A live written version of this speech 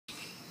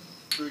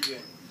True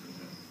Jane.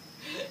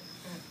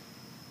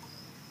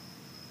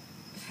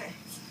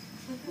 Thanks.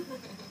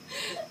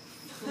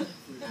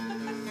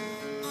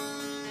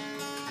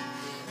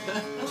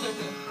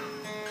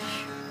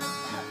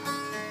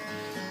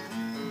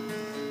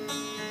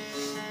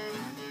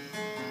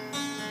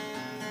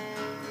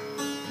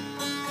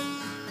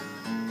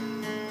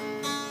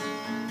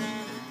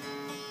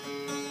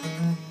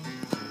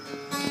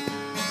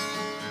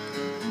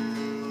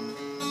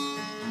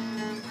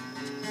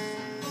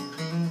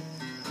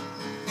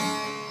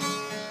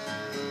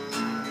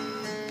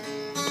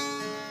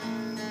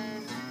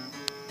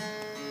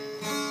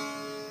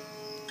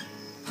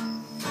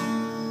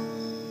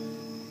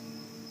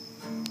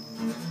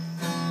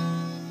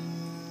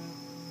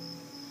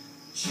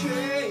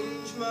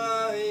 Change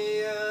my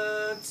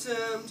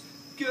attempt,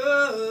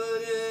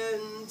 good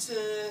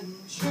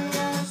intentions.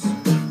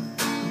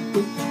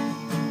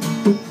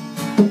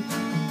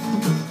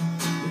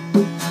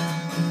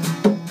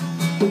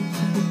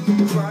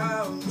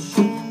 Crouch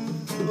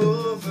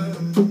over,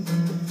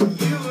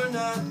 you were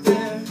not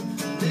there,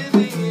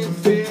 living in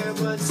fear,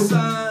 but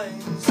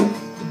signs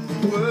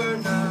were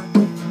not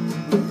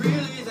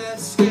really that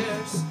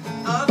scarce.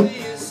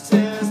 Obvious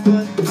tears,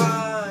 but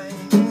I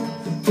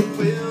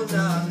will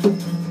not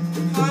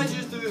hide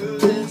you through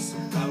this.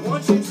 I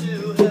want you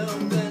to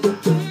help,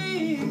 and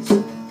please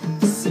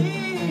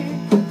see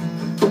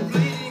the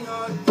bleeding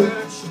heart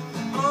perched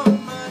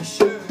on my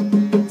shirt.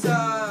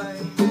 Die,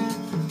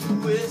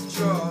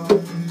 withdraw,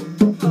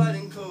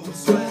 hiding cold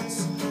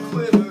sweats,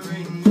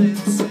 quivering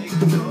lips,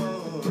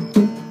 ignore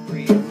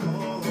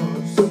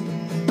remorse.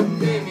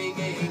 Naming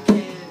a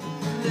kid,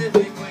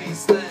 living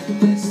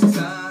wasteland this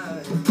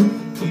time.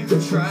 You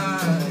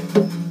tried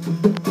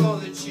all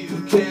that you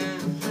can,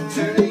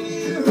 turning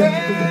you red.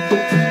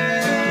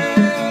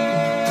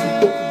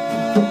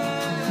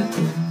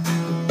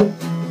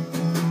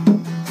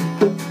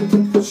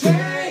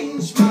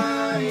 Change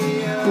my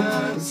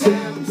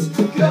attempts,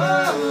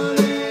 good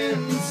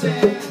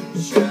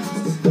intentions.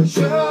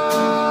 Should I?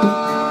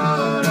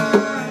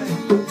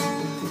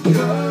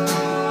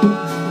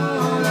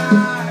 Could I?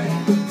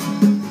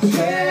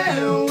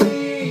 Here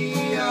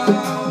we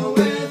are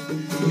with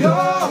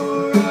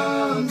your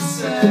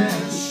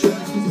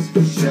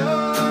obsessions. Should I?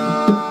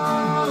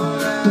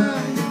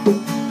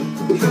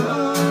 Could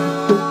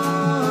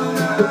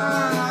I?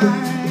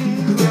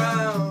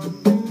 Crown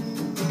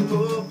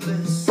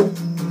hopeless,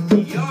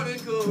 the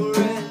article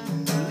read,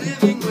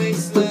 living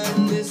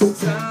wasteland this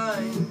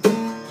time.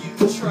 You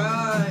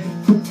try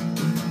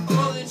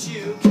all that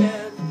you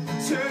can,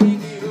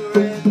 turning you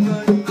red,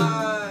 but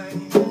I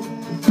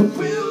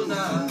will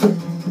not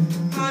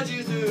hide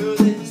you through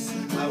this.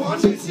 I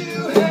want you to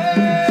help.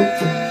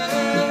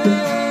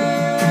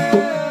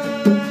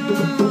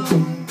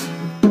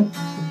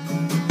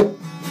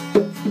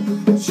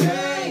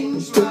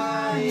 Change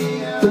my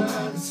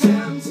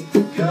attempts,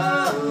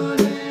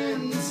 good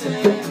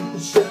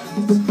intentions.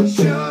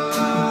 Should I?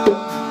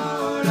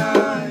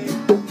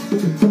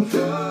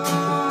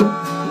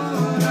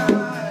 Could I?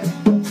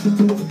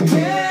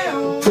 Here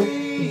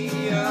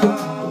we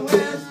are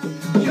with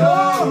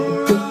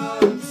your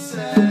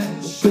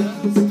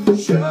obsessions.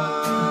 Should I?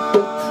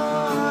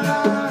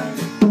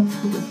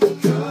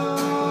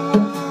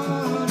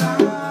 Could I?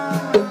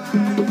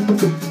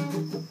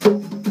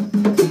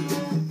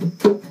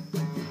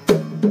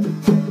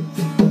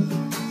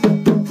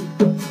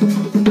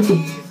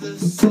 Leave the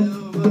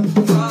silver,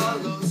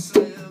 follow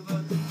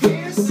sliver,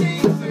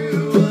 piercing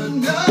through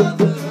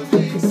another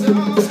face.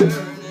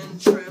 Turn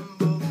and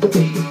tremble,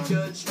 be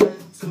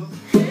judgmental,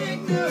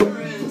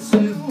 ignorant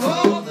to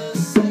all the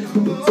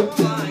symbols.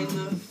 Blind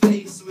the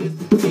face with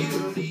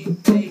beauty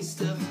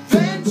based.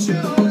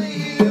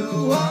 Eventually you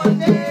one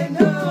day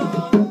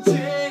know.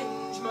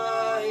 Change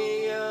my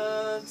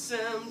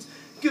attempt,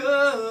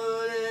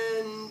 good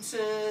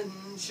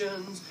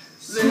intentions.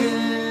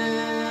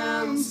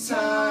 Limbs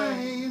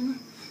time,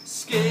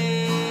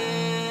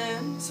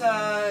 skin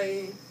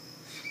tight,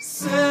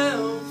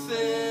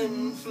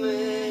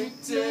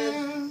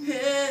 self-inflicted,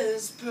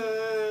 his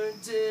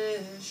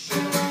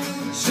perdition.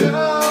 Should